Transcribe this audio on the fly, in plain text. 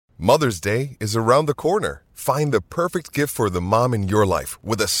Mother's Day is around the corner. Find the perfect gift for the mom in your life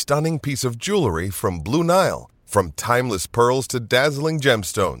with a stunning piece of jewelry from Blue Nile. From timeless pearls to dazzling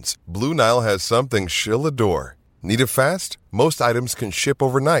gemstones, Blue Nile has something she'll adore. Need it fast? Most items can ship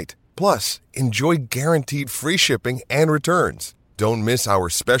overnight. Plus, enjoy guaranteed free shipping and returns. Don't miss our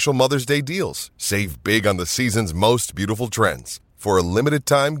special Mother's Day deals. Save big on the season's most beautiful trends. For a limited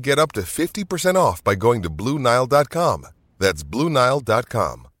time, get up to 50% off by going to BlueNile.com. That's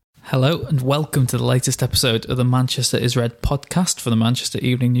BlueNile.com. Hello and welcome to the latest episode of the Manchester is Red podcast for the Manchester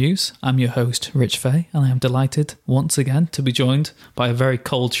Evening News. I'm your host, Rich Fay, and I am delighted once again to be joined by a very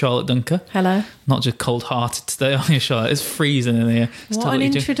cold Charlotte Dunker. Hello. Not just cold-hearted today, are you, Charlotte? It's freezing in here. It's what an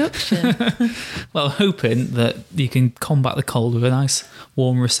introduction. Well, hoping that you can combat the cold with a nice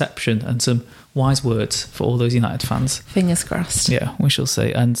warm reception and some wise words for all those United fans. Fingers crossed. Yeah, we shall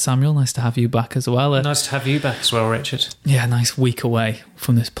see. And Samuel, nice to have you back as well. Nice to have you back as well, Richard. Yeah, nice week away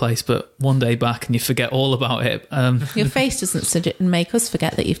from this place, but one day back and you forget all about it. Your face doesn't make us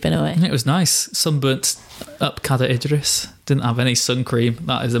forget that you've been away. It was nice. Sunburnt up Cader Idris. Didn't have any sun cream.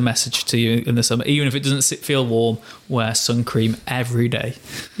 That is a message to you in the summer. Even if it doesn't feel warm, wear sun cream every day.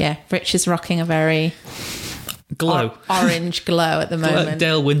 Yeah, Rich is rocking a very... glow. Orange glow at the moment.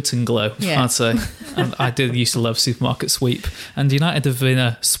 Dale Winton glow, yeah. I'd say. I did used to love Supermarket Sweep. And United have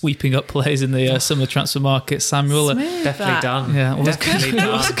been sweeping up players in the summer transfer market. Samuel. Definitely done. Yeah, it was definitely good. done.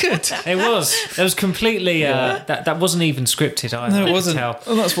 It was good. It was. It was completely... that wasn't even scripted either. No, it wasn't.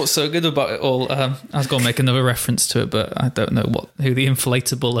 Well, that's what's so good about it all. I was going to make another reference to it, but I don't know who the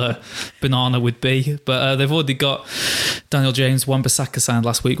inflatable banana would be. But they've already got Daniel James, Wan-Bissaka signed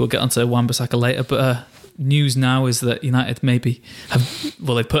last week. We'll get onto Wan-Bissaka later. But news now is that United maybe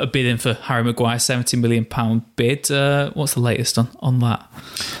they put a bid in for Harry Maguire, £70 million bid. What's the latest on that?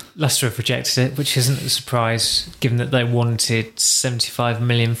 Leicester have rejected it, which isn't a surprise given that they wanted 75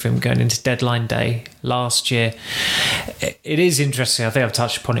 million for him going into deadline day last year. It is interesting. I think I've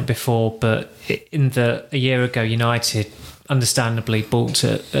touched upon it before, but a year ago United understandably bought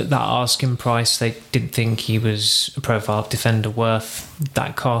at that asking price. They didn't think he was a profile defender worth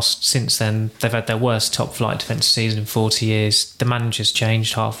that cost. Since then, they've had their worst top flight defensive season in 40 years. The manager's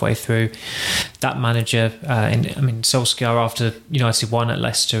changed halfway through. That manager, Solskjaer, after United won at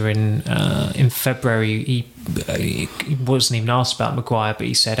Leicester in February, he wasn't even asked about Maguire, but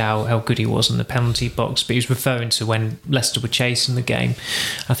he said how good he was in the penalty box. But he was referring to when Leicester were chasing the game.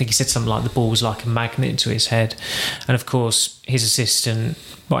 I think he said something like the ball was like a magnet to his head. And of course, his assistant,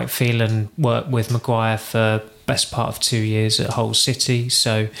 Mike Phelan, worked with Maguire for best part of 2 years at Hull City.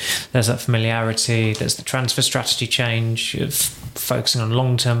 So there's that familiarity. There's the transfer strategy change of focusing on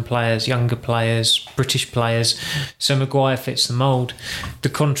long-term players, younger players, British players. So Maguire fits the mould. The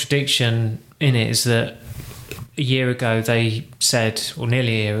contradiction in it is that a year ago they said, or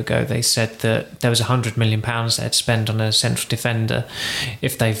nearly a year ago, they said that there was £100 million they'd spend on a central defender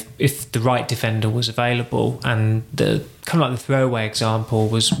if the right defender was available. And the kind of like the throwaway example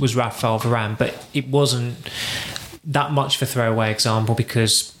was Raphael Varane, but it wasn't that much of a throwaway example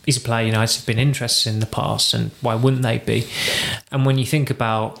because he's a player United have been interested in the past, and why wouldn't they be? And when you think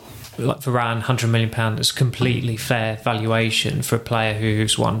about like Varane, £100 million is completely fair valuation for a player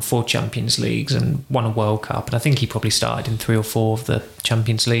who's won 4 Champions Leagues and won a World Cup, and I think he probably started in 3 or 4 of the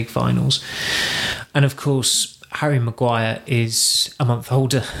Champions League finals. And of course, Harry Maguire is a month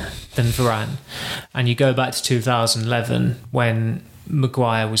older than Varane, and you go back to 2011 when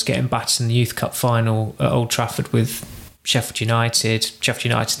Maguire was getting battered in the Youth Cup final at Old Trafford with Sheffield United. Sheffield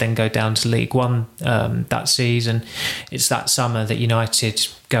United then go down to League One that season. It's that summer that United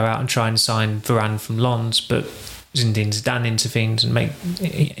go out and try and sign Varane from Lens, but Zinedine Zidane intervenes and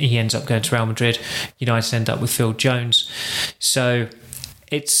he ends up going to Real Madrid. United end up with Phil Jones. So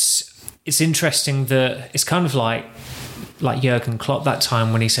it's interesting that it's kind of like Jurgen Klopp that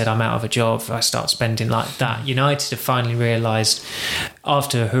time when he said, I'm out of a job, I start spending like that. United have finally realised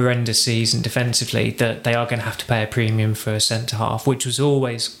after a horrendous season defensively that they are going to have to pay a premium for a centre-half, which was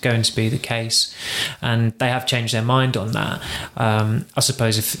always going to be the case. And they have changed their mind on that. I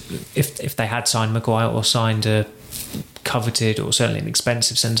suppose if they had signed Maguire or signed a coveted or certainly an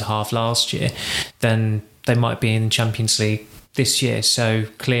expensive centre-half last year, then they might be in the Champions League this year. So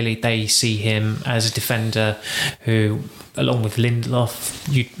clearly they see him as a defender who, along with Lindelof,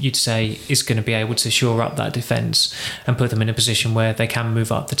 you'd say is going to be able to shore up that defence and put them in a position where they can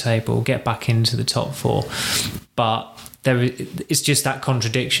move up the table, get back into the top 4. But it's just that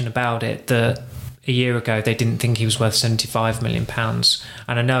contradiction about it that a year ago they didn't think he was worth £75 million.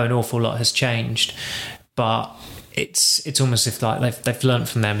 And I know an awful lot has changed, but it's almost as if like they've learned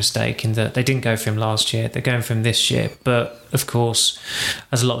from their mistake in that they didn't go for him last year. They're going for him this year. But of course,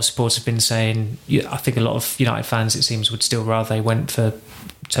 as a lot of supporters have been saying, I think a lot of United fans, it seems, would still rather they went for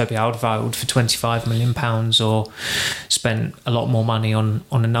Toby Alderweireld for £25 million or spent a lot more money on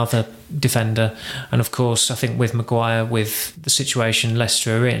another defender. And of course, I think with Maguire, with the situation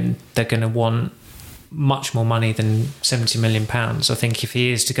Leicester are in, they're going to want much more money than £70 million. I think if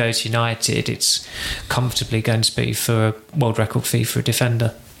he is to go to United, it's comfortably going to be for a world record fee for a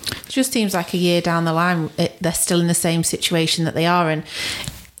defender. It just seems like a year down the line, they're still in the same situation that they are. And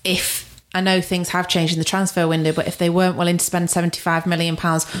if I know things have changed in the transfer window, but if they weren't willing to spend £75 million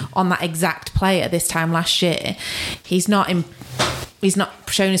on that exact player this time last year, he's not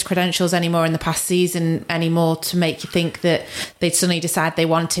shown his credentials anymore in the past season anymore to make you think that they'd suddenly decide they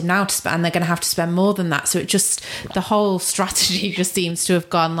want him now to spend, and they're going to have to spend more than that. So it just, the whole strategy just seems to have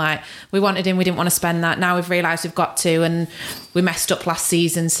gone like, we wanted him, we didn't want to spend that, now we've realised we've got to, and we messed up last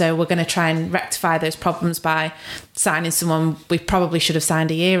season, so we're going to try and rectify those problems by signing someone we probably should have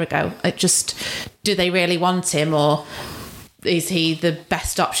signed a year ago. It just, do they really want him, or is he the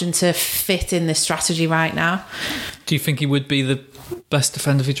best option to fit in this strategy right now? Do you think he would be the best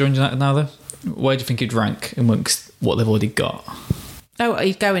defender if he joined United now, though? Where do you think he'd rank amongst what they've already got? Oh,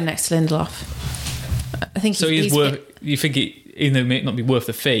 he's going next to Lindelof. I think so. He's worth. You think even though it may not be worth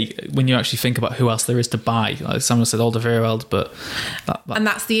the fee, when you actually think about who else there is to buy, like someone said Alderweireld, but and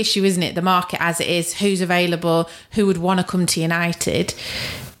that's the issue, isn't it? The market as it is, who's available, who would want to come to United.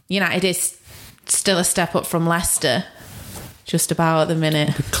 United is still a step up from Leicester. Just about at the minute.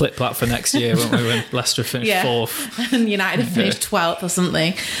 We'll clip that for next year, won't we, when Leicester finish fourth. And United have finished 12th or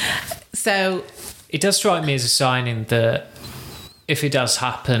something. So it does strike me as a signing that if it does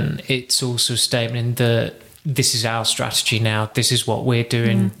happen, it's also a statement that this is our strategy now. This is what we're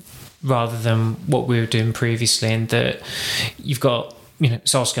doing rather than what we were doing previously. And that you've got,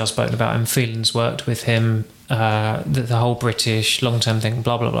 Solskjaer's spoken about him, Phelan's worked with him, the whole British long-term thing,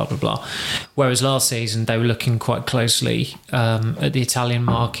 blah, blah, blah, blah, blah. Whereas last season, they were looking quite closely at the Italian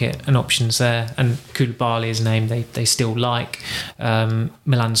market and options there. And Koulibaly is a name they still like.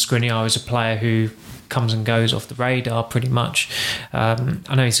 Milan Skriniar is a player who comes and goes off the radar pretty much. I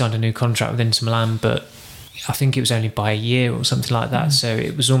know he signed a new contract with Inter Milan, but I think it was only by a year or something like that. So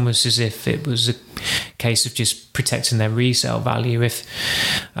it was almost as if it was a case of just protecting their resale value if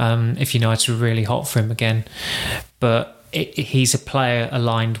United were really hot for him again. But he's a player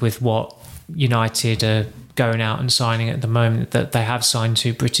aligned with what United are going out and signing at the moment, that they have signed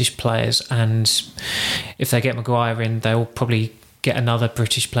 2 British players, and if they get Maguire in, they'll probably get another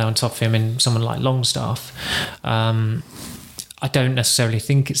British player on top of him in someone like Longstaff. I don't necessarily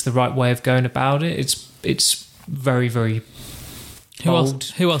think it's the right way of going about it. It's very, very bold.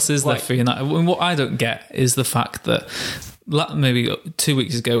 Who else is there for United? What I don't get is the fact that maybe 2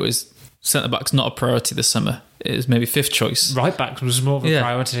 weeks ago it was centre-back's not a priority this summer. It was maybe 5th choice. Right-back was more of a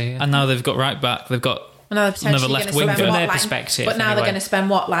priority. Yeah. And now they've got right-back. They've got another left winger. From their perspective. But now they're going to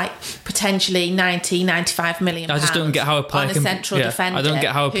spend potentially 90, 95 million I just don't get how a player on a central defender. I don't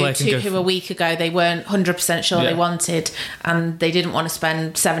get how a player can go. Who a week ago they weren't 100% sure they wanted, and they didn't want to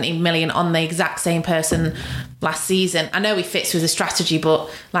spend 70 million on the exact same person last season. I know he fits with the strategy, but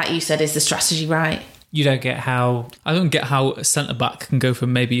like you said, is the strategy right? You don't get how... I don't get how a centre-back can go for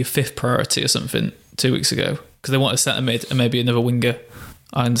maybe a 5th priority or something 2 weeks ago, because they want a centre-mid and maybe another winger.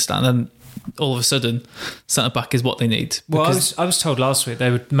 I understand. And all of a sudden, centre-back is what they need. Well, I was told last week they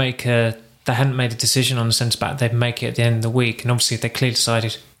would they hadn't made a decision on the centre-back. They'd make it at the end of the week. And obviously, they clearly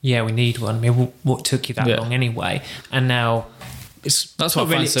decided, we need one. I mean, what took you that long anyway? And now... It's not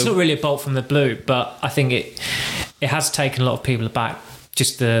really a bolt from the blue, but I think it has taken a lot of people aback,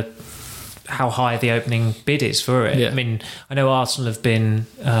 just how high the opening bid is for it. I mean, I know Arsenal have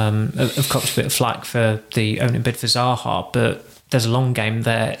copped a bit of flack for the opening bid for Zaha, but there's a long game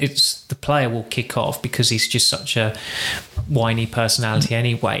there. It's the player will kick off because he's just such a whiny personality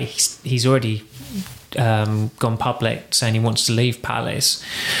anyway. He's already gone public saying he wants to leave Palace.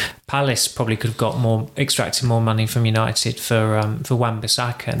 Palace probably could have extracted more money from United for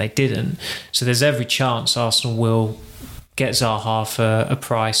Wan-Bissaka, and they didn't. So there's every chance Arsenal will get Zaha for a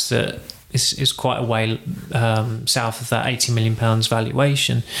price that is quite a way south of that £80 million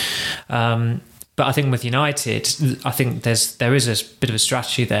valuation. But I think with United, I think there is a bit of a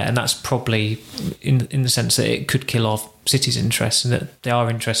strategy there, and that's probably in the sense that it could kill off City's interest, and that they are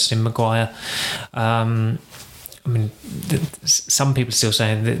interested in Maguire. I mean, some people are still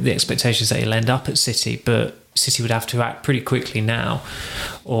saying that the expectation is that he'll end up at City, but City would have to act pretty quickly now,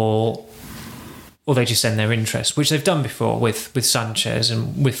 or or they just end their interest, which they've done before with Sanchez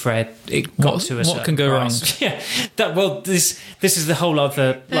and with Fred. It got What- to a what certain can go price. Yeah, this is the whole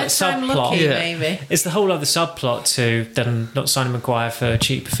other like Time subplot. lucky, Yeah. maybe. It's the whole other subplot to them not signing Maguire for a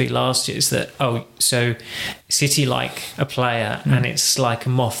cheaper fee last year. Is that so City like a player and it's like a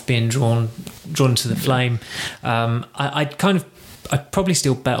moth being drawn to the flame. I'd probably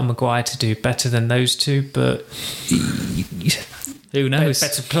still bet on Maguire to do better than those two, but Who knows?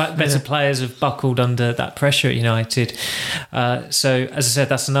 better players have buckled under that pressure at United. So as I said,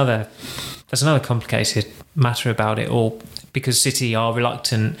 that's another complicated matter about it all, because City are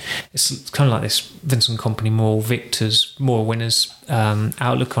reluctant. It's kind of like this Vincent Kompany, more victors, more winners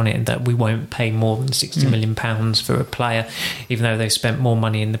outlook on it, and that we won't pay more than £60 million for a player, even though they've spent more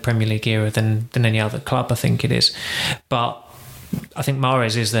money in the Premier League era than any other club, I think it is. But I think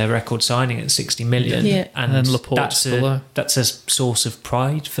Mahrez is their record signing at 60 million, Yeah. And then Laporte's below. that's a source of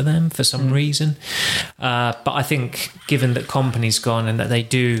pride for them for some reason. But I think, given that Kompany's gone and that they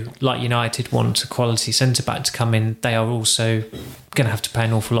do, like United, want a quality centre back to come in, they are also going to have to pay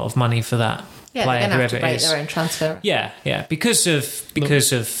an awful lot of money for that Yeah, player, they're going to have whoever to it break is. their own transfer. Yeah, because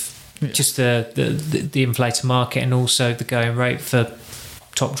of just the inflated market, and also the going rate for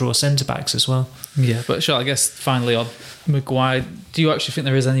top drawer centre backs as well. Yeah, but sure, I guess finally on Maguire, do you actually think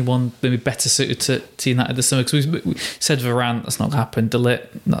there is anyone maybe better suited to United this summer? Because we said Varane, that's not going to happen. De Ligt,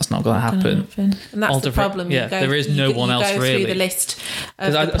 that's not going to happen. And that's the Alderweireld, problem. yeah, there is no one else go really. through the list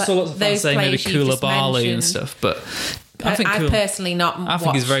of Because I saw lots of fans those saying maybe players you just Koulibaly and mentioned. stuff, but I think I've personally not I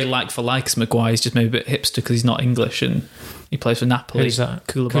think he's watched very like for like as Maguire. He's just maybe a bit hipster because he's not English and he plays for Napoli. Who's that?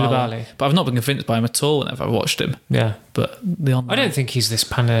 Koulibaly. But I've not been convinced by him at all whenever I've watched him. Yeah. But the online, I don't think he's this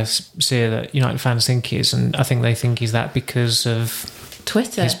panacea that United fans think he is, and I think they think he's that because of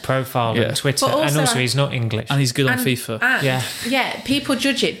Twitter. his profile Yeah. and Twitter, But also and also I- he's not English. and he's good on And- FIFA. and- Yeah. People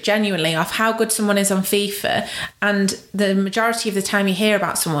judge it genuinely off how good someone is on FIFA, and the majority of the time you hear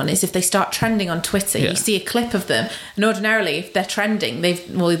about someone is if they start trending on Twitter. Yeah. You see a clip of them, and ordinarily if they're trending, they've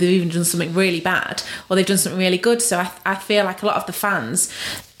even done something really bad or they've done something really good. So I feel like a lot of the fans,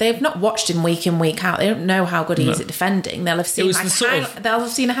 they've not watched him week in, week out. They don't know how good he is at defending. They'll have seen was the sort of- they'll have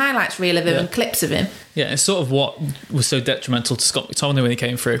seen a highlights reel of him and clips of him. Yeah, it's sort of what was so detrimental to Scott McTominay when he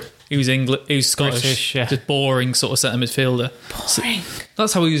came through. He was English, he was Scottish, British, yeah. just boring sort of centre midfielder. Boring.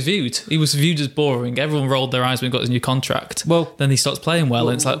 That's how he was viewed. He was viewed as boring. Everyone rolled their eyes when he got his new contract. Well- then he starts playing well,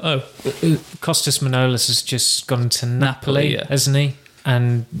 and it's like, oh, Costas Manolas has just gone to Napoli, Napoli, yeah. hasn't he?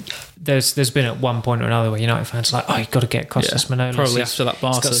 And there's been at one point or another where United fans are like, oh, you've got to get Costas Yeah, Manolas. probably He's- after that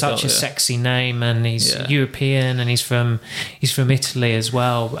Barca He's got such goal, a yeah. sexy name, and he's Yeah. European, and he's from Italy as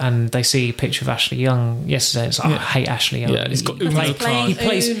well. And they see a picture of Ashley Young yesterday. It's like, oh, I hate Ashley Young. Yeah, he's got he, Uno he, card. he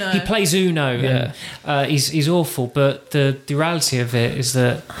plays Uno. he plays Uno. Yeah. And, he's awful. But the reality of it is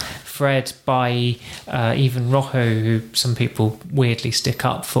that Fred, by even Rojo, who some people weirdly stick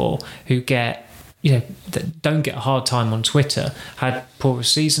up for, who get, that don't get a hard time on Twitter, had poorer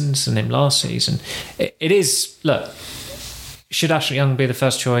seasons than him last season. It is, look, should Ashley Young be the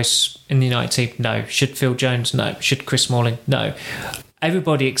first choice in the United team? No. Should Phil Jones? No. Should Chris Smalling? No.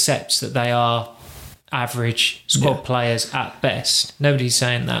 Everybody accepts that they are average squad players at best. Nobody's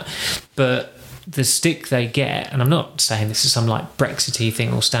saying that. But the stick they get, and I'm not saying this is some like Brexity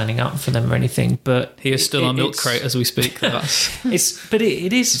thing or standing up for them or anything, but he is still on milk it's- crate as we speak. That's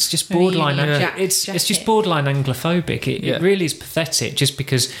It's just borderline. Yeah. It's just Jacket. borderline anglophobic. Yeah. It really is pathetic. Just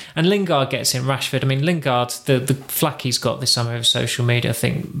because, and Lingard gets in Rashford. I mean, Lingard, the flack he's got this summer over social media, I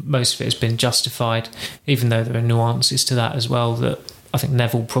think most of it has been justified, even though there are nuances to that as well that I think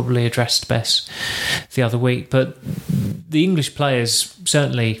Neville probably addressed best the other week. But the English players,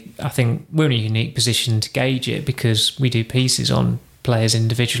 certainly, I think we're in a unique position to gauge it because we do pieces on players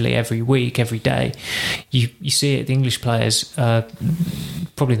individually every week, every day. You see it, the English players are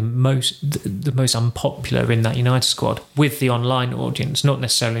probably the most unpopular in that United squad with the online audience, not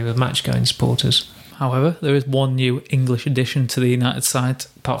necessarily with match-going supporters. However, there is one new English addition to the United side.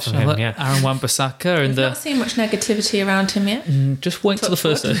 Apart from him, yeah. Aaron Wan-Bissaka. I've And not seen much negativity around him yet. just wait till the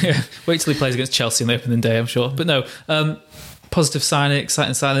first yeah, wait till he plays against Chelsea on the opening day, I'm sure. But no, positive sign,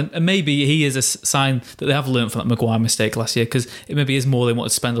 exciting sign. And maybe he is a sign that they have learned from that Maguire mistake last year, because it maybe is more they wanted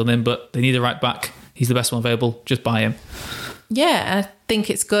to spend on him, but they need a right back. He's the best one available. Just buy him. Yeah, I think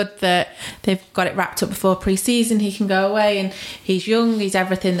it's good that they've got it wrapped up before pre-season. He can go away, and he's young. He's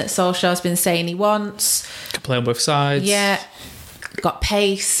everything that Solskjaer's been saying he wants. Can play on both sides. Yeah, got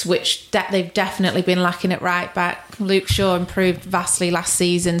pace, which they've definitely been lacking at right back. Luke Shaw improved vastly last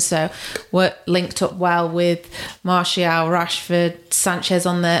season, so we're linked up well with Martial, Rashford, Sanchez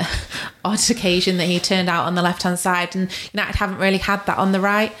on the odd occasion that he turned out on the left-hand side, and United haven't really had that on the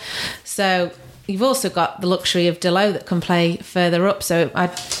right. So you've also got the luxury of Delo that can play further up. So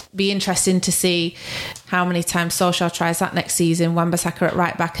I'd be interesting to see how many times Solskjaer tries that next season. Wan-Bissaka at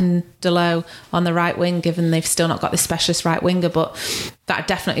right back and Delo on the right wing, given they've still not got this specialist right winger. But that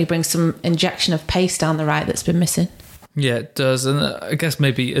definitely brings some injection of pace down the right that's been missing. Yeah, it does. And I guess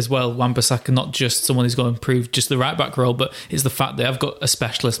maybe as well, Wan-Bissaka, not just someone who's going to improve just the right back role, but it's the fact they have got a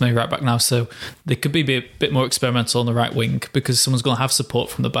specialist maybe right back now, so they could be a bit more experimental on the right wing because someone's going to have support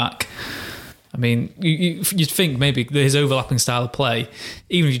from the back. I mean, you'd think maybe his overlapping style of play,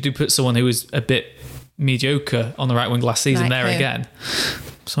 even if you do put someone who was a bit mediocre on the right wing last season, like again.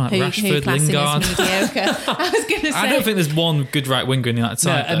 Someone like Who Rashford, Lingard. Mediocre. I was going to say. I don't think there's one good right winger in the United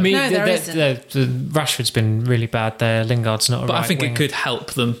side. I mean, there isn't. Rashford's been really bad there. Lingard's not a But right I think winger. it could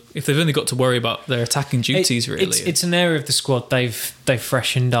help them if they've only got to worry about their attacking duties, really. It's an area of the squad they've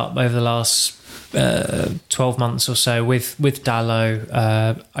freshened up over the last 12 months or so with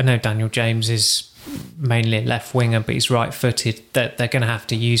Dalot. I know Daniel James is mainly a left winger, but he's right-footed. They're going to have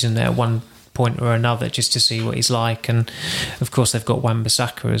to use him there at one point or another just to see what he's like. And of course, they've got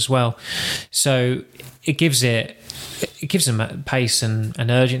Wan-Bissaka as well. So it gives them pace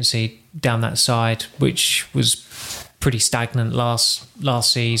and urgency down that side, which was pretty stagnant last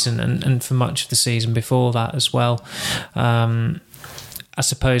season and for much of the season before that as well. I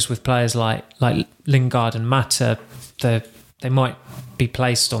suppose with players like Lingard and Mata, they might be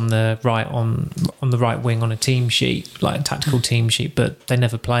placed on the right wing on a team sheet, like a tactical team sheet, but they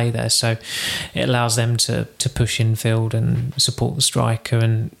never play there, so it allows them to push infield and support the striker,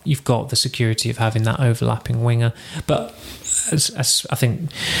 and you've got the security of having that overlapping winger. But as I think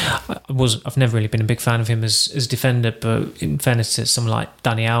I've never really been a big fan of him as defender, but in fairness to someone like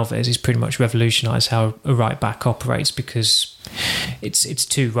Dani Alves, he's pretty much revolutionised how a right back operates, because it's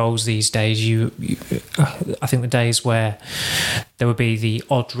two roles these days. I think the days where there would be the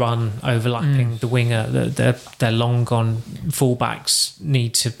odd run overlapping the winger, they're long gone. Fullbacks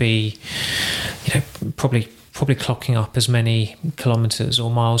need to be, probably clocking up as many kilometres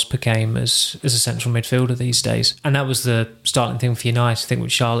or miles per game as a central midfielder these days. And that was the starting thing for United. I think when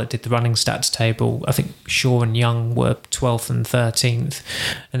Charlotte did the running stats table, I think Shaw and Young were 12th and 13th.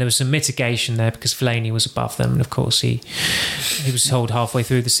 And there was some mitigation there because Fellaini was above them. And of course, he was told halfway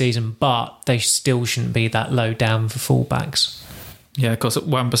through the season, but they still shouldn't be that low down for fullbacks. Yeah, of course,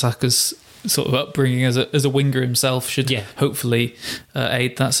 Wan-Bissaka's sort of upbringing as a winger himself should hopefully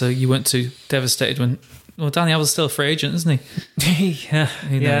aid that. So you weren't too devastated when... Well, Dani Alves is still a free agent, isn't he? Yeah.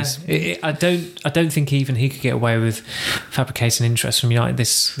 I don't think even he could get away with fabricating interest from United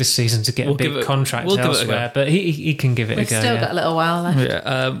this season to get a big contract elsewhere. But he can give it a go. We've still got a little while left.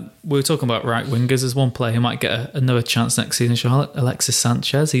 Yeah, we were talking about right wingers. There's one player who might get another chance next season, Charlotte, Alexis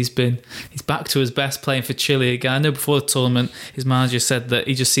Sanchez. He's back to his best playing for Chile again. I know before the tournament, his manager said that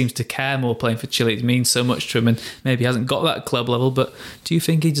he just seems to care more playing for Chile. It means so much to him, and maybe he hasn't got that club level. But do you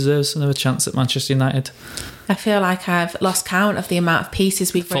think he deserves another chance at Manchester United? I feel like I've lost count of the amount of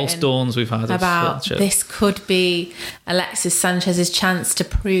pieces we've false written dawns we've had about this could be Alexis Sanchez's chance to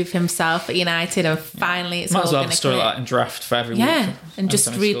prove himself at United, and finally it's might all as well going have a to story click. like that in draft for every week. Yeah, and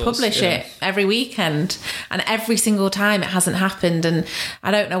just republish it every weekend, and every single time it hasn't happened. And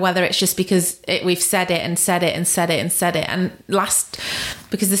I don't know whether it's just because we've said it and said it and said it and said it, and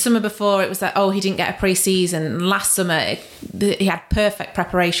because the summer before it was like, he didn't get a pre-season. Last summer he had perfect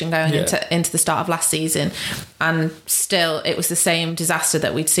preparation going into the start of last season, and still it was the same disaster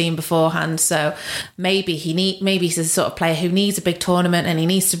that we'd seen beforehand. So maybe he's the sort of player who needs a big tournament and he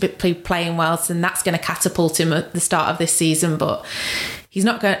needs to be playing well, and that's going to catapult him at the start of this season. But he's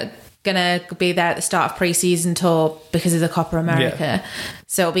not going to be there at the start of pre-season tour because of the Copa America.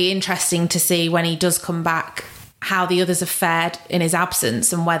 So it'll be interesting to see when he does come back how the others have fared in his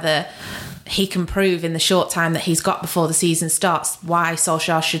absence, and whether he can prove in the short time that he's got before the season starts why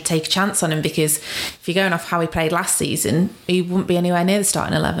Solskjaer should take a chance on him. Because if you're going off how he played last season, he wouldn't be anywhere near the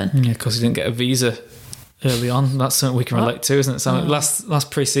starting 11. Yeah, because he didn't get a visa early on. That's something we can relate to, isn't it? So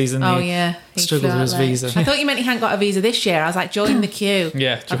last pre-season, he struggled with his visa. I thought you meant he hadn't got a visa this year. I was like, join the queue of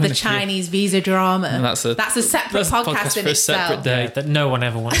the Chinese visa drama. And that's a separate podcast in for a itself. separate day that no one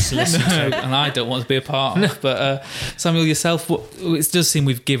ever wants to listen to, and I don't want to be a part of. But Samuel, yourself, it does seem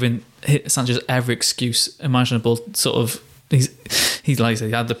we've given Sanchez every excuse imaginable. Sort of, he's like I said,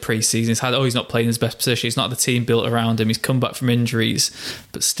 he had the pre-season. He's not playing his best position. He's not the team built around him. He's come back from injuries,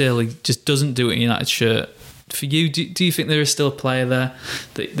 but still, he just doesn't do it in United shirt. For you, do you think there is still a player there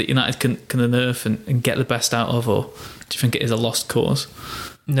that United can unearth and get the best out of, or do you think it is a lost cause?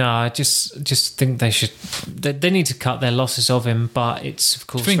 No, I just think they should. They need to cut their losses of him, but it's of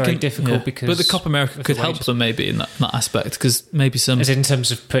course very difficult because. But the Copa America could help them maybe in that aspect, because maybe some. As in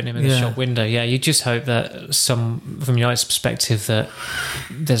terms of putting him in the shop window, you just hope that from United's perspective, that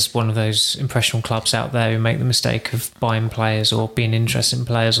there's one of those impressionable clubs out there who make the mistake of buying players or being interested in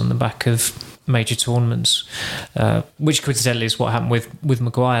players on the back of major tournaments, which coincidentally is what happened with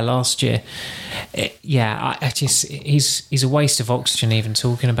Maguire last year. He's a waste of oxygen even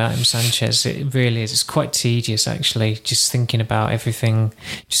talking about him, Sanchez. It really is. It's quite tedious actually, just thinking about everything,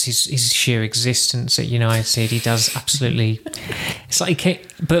 just his sheer existence at United. He does absolutely. It's like he can't,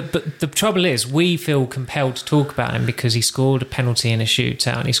 but the trouble is, we feel compelled to talk about him because he scored a penalty in a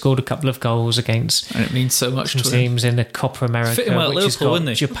shootout and he scored a couple of goals against. And it means so much to teams in the Copa America, fitting well which has got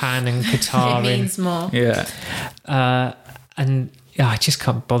Japan and Qatar. It means more. Yeah. I just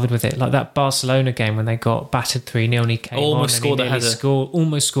can't be bothered with it. Like that Barcelona game when they got battered 3-0 and he came almost scored a header.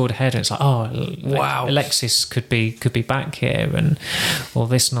 Almost scored a header. It's like, wow, Alexis could be back here and all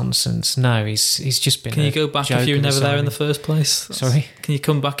this nonsense. No, he's just been. Can you go back if you were never there in the first place? Sorry? Can you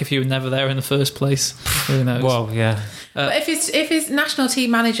come back if you were never there in the first place? Who knows? Well, yeah. But if his national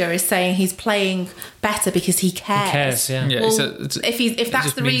team manager is saying he's playing better because he cares, yeah. Well, if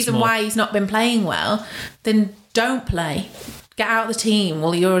that's the reason why he's not been playing well, then don't play. Get out of the team.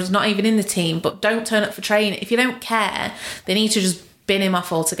 Well, you're not even in the team, but don't turn up for training. If you don't care, they need to just bin him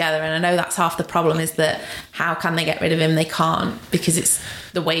off altogether. And I know that's half the problem, is that how can they get rid of him? They can't, because it's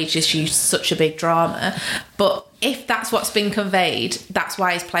the wage issue, such a big drama. But if that's what's been conveyed, that's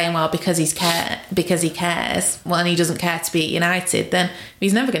why he's playing well, because he cares. Well, and he doesn't care to be at United, then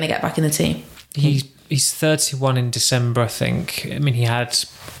he's never going to get back in the team. He's 31 in December, I think. I mean, he had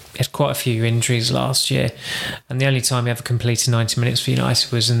quite a few injuries last year, and the only time he ever completed 90 minutes for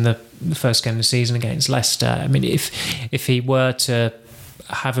United was in the first game of the season against Leicester. I mean, if he were to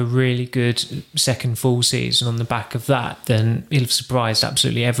have a really good second full season on the back of that, then he'll have surprised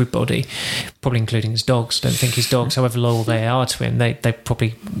absolutely everybody, probably including his dogs. I don't think his dogs, however loyal they are to him, they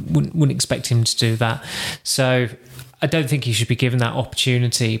probably wouldn't expect him to do that. So I don't think he should be given that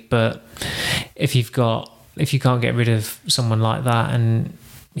opportunity. But if you can't get rid of someone like that and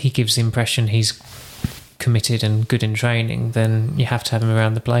he gives the impression he's committed and good in training, then you have to have him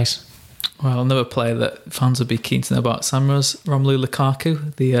around the place. Well, another player that fans would be keen to know about, Samura's Romelu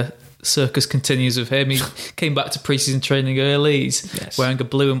Lukaku. The circus continues with him. He came back to pre-season training early. He's wearing a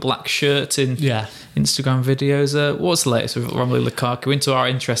blue and black shirt in Instagram videos. What's the latest with Romelu Lukaku? Into are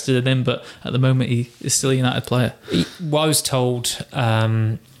interested in him, but at the moment he is still a United player. What I was told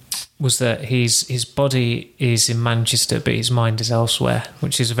was that his body is in Manchester, but his mind is elsewhere,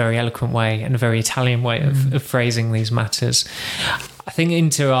 which is a very eloquent way and a very Italian way of phrasing these matters. I think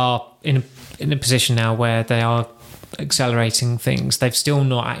Inter are in a position now where they are accelerating things. They've still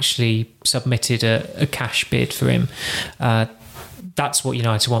not actually submitted a cash bid for him. That's what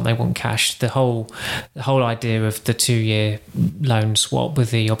United want. They want cash. The whole idea of the 2-year loan swap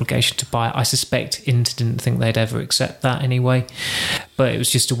with the obligation to buy, I suspect Inter didn't think they'd ever accept that anyway. But it was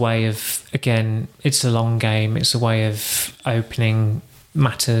just a way of, again, it's a long game. It's a way of opening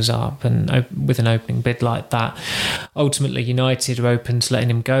matters up, and with an opening bid like that, ultimately United are open to letting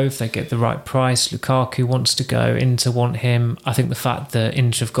him go if they get the right price. Lukaku wants to go, Inter want him. I think the fact that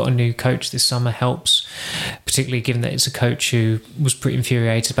Inter have got a new coach this summer helps, particularly given that it's a coach who was pretty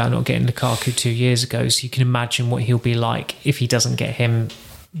infuriated about not getting Lukaku 2 years ago, so you can imagine what he'll be like if he doesn't get him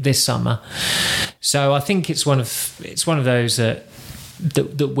this summer. So I think it's one of those that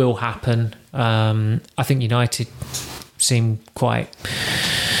will happen. I think United seem quite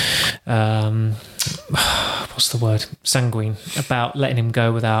sanguine about letting him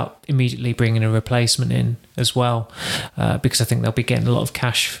go without immediately bringing a replacement in as well, because I think they'll be getting a lot of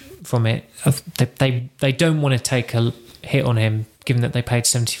cash from it. They don't want to take a hit on him, given that they paid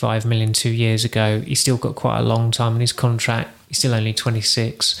 75 million 2 years ago. He's still got quite a long time in his contract. He's still only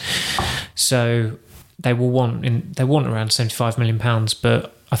 26, so they want around 75 million pounds,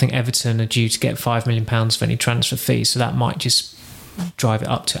 but I think Everton are due to get £5 million for any transfer fee, so that might just drive it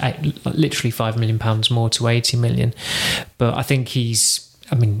up to literally £5 million more to 80 million. But I think he's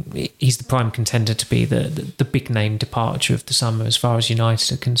the prime contender to be the big name departure of the summer as far as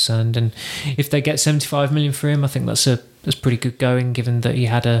United are concerned. And if they get 75 million for him, I think that's pretty good going, given that he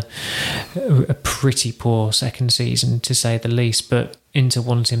had a pretty poor second season, to say the least. But Inter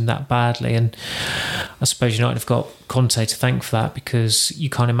want him that badly, and I suppose United have got Conte to thank for that, because you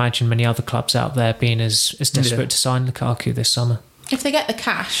can't imagine many other clubs out there being as desperate to sign Lukaku this summer. If they get the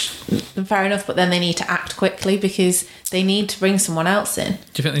cash, then fair enough, but then they need to act quickly, because they need to bring someone else in.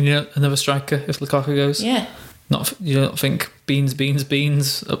 Do you think they need another striker if Lukaku goes? Yeah. You don't think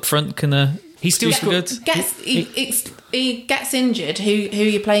beans up front can? He's still good. He gets injured. Who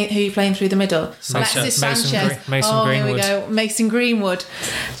you playing through the middle? Alexis Sanchez. Mason Here we Greenwood. go. Mason Greenwood.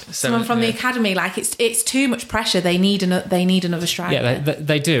 Someone from the academy. Like it's too much pressure. They need another striker. Yeah,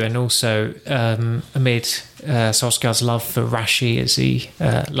 they do, and also amid Solskjaer's love for Rashi, as he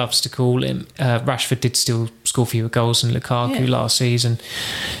loves to call him, Rashford did still score fewer goals than Lukaku last season.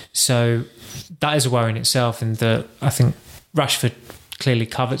 So that is a worry in itself, in that I think Rashford clearly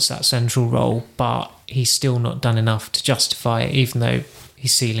covets that central role, but he's still not done enough to justify it, even though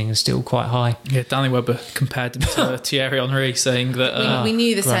his ceiling is still quite high. Yeah, Danny Webber compared him to Thierry Henry, saying that we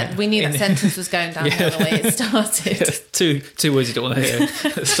knew that sentence was going down the way it started. Two words you don't want to hear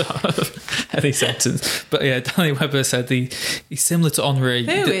at the start of any sentence. But yeah, Danny Webber said he's similar to Henry.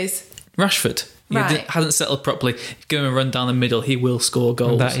 Who is? Rashford. He hasn't settled properly. If you give him a run down the middle, he will score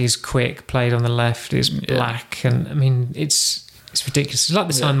goals. And that is quick, played on the left, is black, and I mean it's ridiculous. It's like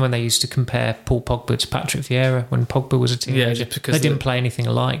the time when they used to compare Paul Pogba to Patrick Vieira when Pogba was a teenager. Because they didn't play anything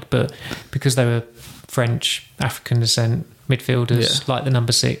alike, but because they were French, African descent midfielders, like the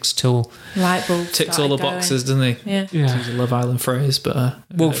number 6, tall. Light bulb ticks all the boxes, doesn't he? Yeah. To use a Love Island phrase, but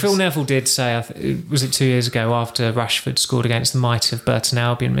Phil Neville did say, was it 2 years ago, after Rashford scored against the might of Burton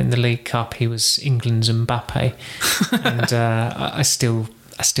Albion in the League Cup, he was England's Mbappe, and I still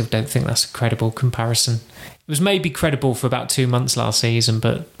don't think that's a credible comparison. It was maybe credible for about 2 months last season,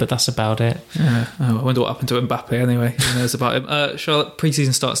 but that's about it. Yeah. I wonder what happened to Mbappe anyway. Who knows about him? Charlotte,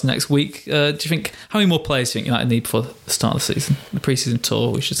 pre-season starts next week. Do you think, how many more players do you think United need before the start of the season? The pre-season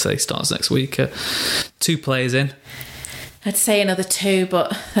tour, we should say, starts next week. 2 players in. I'd say another 2,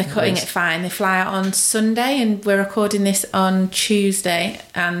 but they're cutting it fine. They fly out on Sunday, and we're recording this on Tuesday.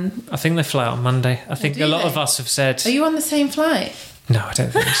 And I think they fly out on Monday. I think a lot of us have said... Are you on the same flight? No, I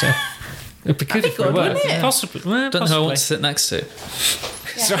don't think so. It'd be good if we were. Possibly. Don't know who I want to sit next to.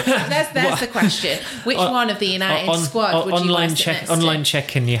 Yeah, there's the question. Which one of the United squad would you want to sit next to? Online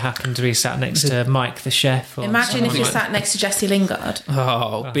check-in, you happen to be sat next to Mike the chef. Imagine if you sat next to Jesse Lingard.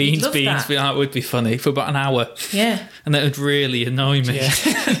 Oh, beans. That would be funny for about an hour. Yeah. And that would really annoy me. Yeah.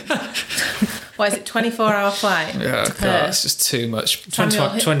 Why is it 24-hour flight? Yeah, God, it's just too much.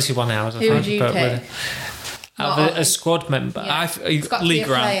 21 hours, I think. Who would you pick? A squad member. Yeah. I've got Lee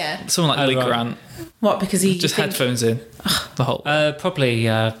Grant. Someone like Lee Grant. What? Because he just headphones in the whole. Probably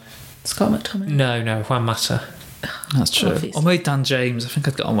Scott McTominay. No, Juan Mata. That's true. Or maybe Dan James. I think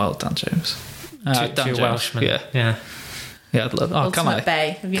I'd get on well with Dan James. Dan James. Welshman. Yeah. I'd love. Oh, come on.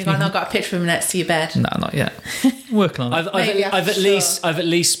 Bay. Have you not got a picture of him next to your bed? No, not yet. Working on it. I've at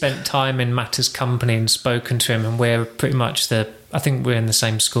least spent time in Mata's company and spoken to him, and we're pretty much I think we're in the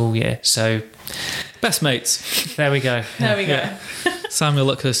same school year, so best mates. There we go. There we go. Samuel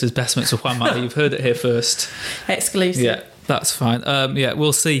Luckhurst is best mates with Juan Mata. You've heard it here first. Exclusive. Yeah, that's fine.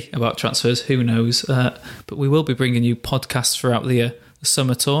 We'll see about transfers. Who knows? But we will be bringing you podcasts throughout the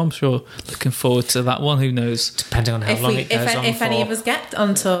summer tour. I'm sure. Looking forward to that one. Who knows? Depending on how long it goes on if any of us get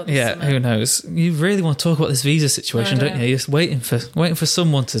on tour. Yeah, summer. Who knows? You really want to talk about this visa situation, don't you? You're just waiting for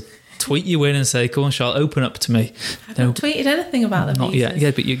someone to tweet you in and say, "Come on, Charlotte, open up to me." I haven't tweeted anything about the not visas. yet.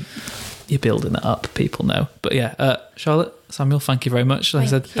 Yeah, but you're building it up. People know. But yeah, Charlotte, Samuel, thank you very much. Like I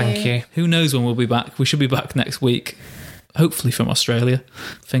said, thank you. Who knows when we'll be back? We should be back next week. Hopefully from Australia.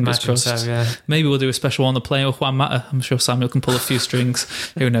 Fingers crossed. So, yeah. Maybe we'll do a special one on the plane with Juan Mata. I'm sure Samuel can pull a few strings.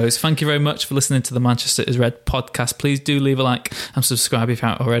 Who knows? Thank you very much for listening to the Manchester is Red podcast. Please do leave a like and subscribe if you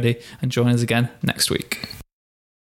haven't already, and join us again next week.